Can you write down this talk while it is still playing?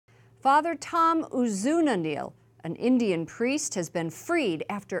Father Tom Uzhunnalil, an Indian priest, has been freed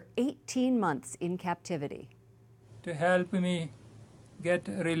after 18 months in captivity. To help me get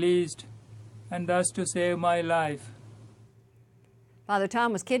released and thus to save my life. Father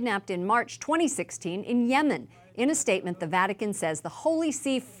Tom was kidnapped in March 2016 in Yemen. In a statement, the Vatican says the Holy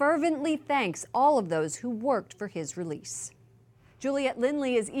See fervently thanks all of those who worked for his release. Juliet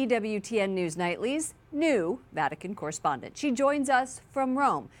Linley is EWTN News Nightly's new Vatican correspondent. She joins us from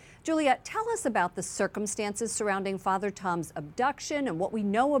Rome. Juliet, tell us about the circumstances surrounding Father Tom's abduction and what we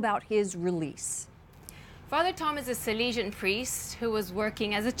know about his release. Father Tom is a Salesian priest who was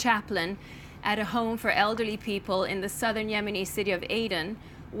working as a chaplain at a home for elderly people in the southern Yemeni city of Aden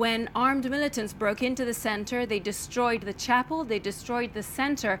when armed militants broke into the center. They destroyed the chapel, they destroyed the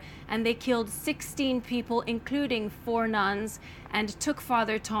center, and they killed 16 people, including 4 nuns, and took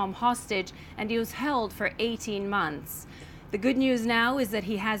Father Tom hostage, and he was held for 18 months. The good news now is that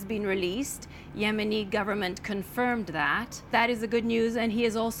he has been released. Yemeni government confirmed that. That is the good news, and he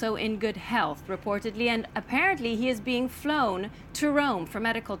is also in good health, reportedly, and apparently he is being flown to Rome for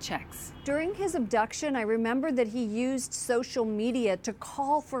medical checks. During his abduction, I remember that he used social media to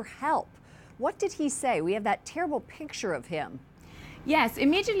call for help. What did he say? We have that terrible picture of him. Yes,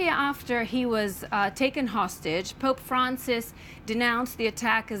 immediately after he was taken hostage, Pope Francis denounced the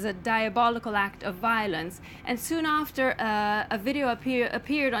attack as a diabolical act of violence. And soon after, a video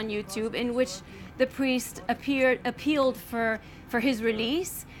appeared on YouTube in which the priest appealed for his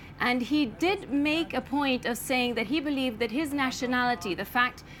release. And he did make a point of saying that he believed that his nationality, the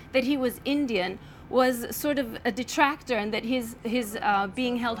fact that he was Indian, was sort of a detractor, and that his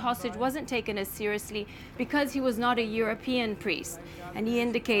being held hostage wasn't taken as seriously because he was not a European priest. And he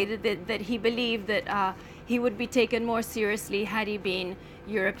indicated that he believed that he would be taken more seriously had he been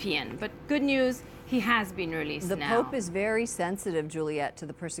European. But good news, he has been released now. The Pope is very sensitive, Juliet, to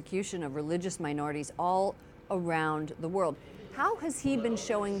the persecution of religious minorities all around the world. How has he been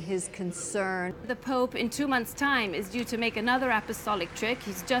showing his concern? The Pope, in 2 months' time, is due to make another apostolic trip.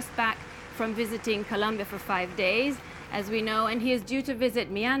 He's just back from visiting Colombia for 5 days, as we know, and he is due to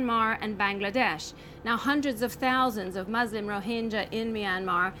visit Myanmar and Bangladesh. Now, hundreds of thousands of Muslim Rohingya in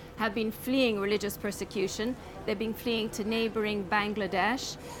Myanmar have been fleeing religious persecution. They've been fleeing to neighboring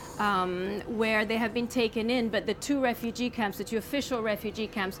Bangladesh, where they have been taken in, but the 2 refugee camps, the 2 official refugee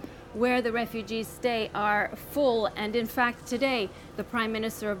camps where the refugees stay, are full. And in fact, today, the Prime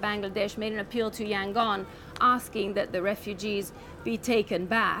Minister of Bangladesh made an appeal to Yangon asking that the refugees be taken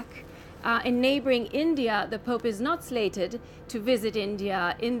back. In neighboring India, the Pope is not slated to visit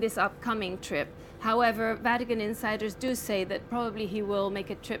India in this upcoming trip. However, Vatican insiders do say that probably he will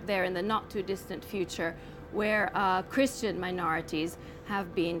make a trip there in the not too distant future, where Christian minorities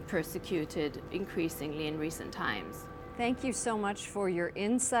have been persecuted increasingly in recent times. Thank you so much for your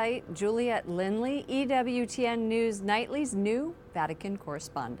insight. Juliet Linley, EWTN News Nightly's new Vatican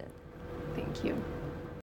correspondent. Thank you.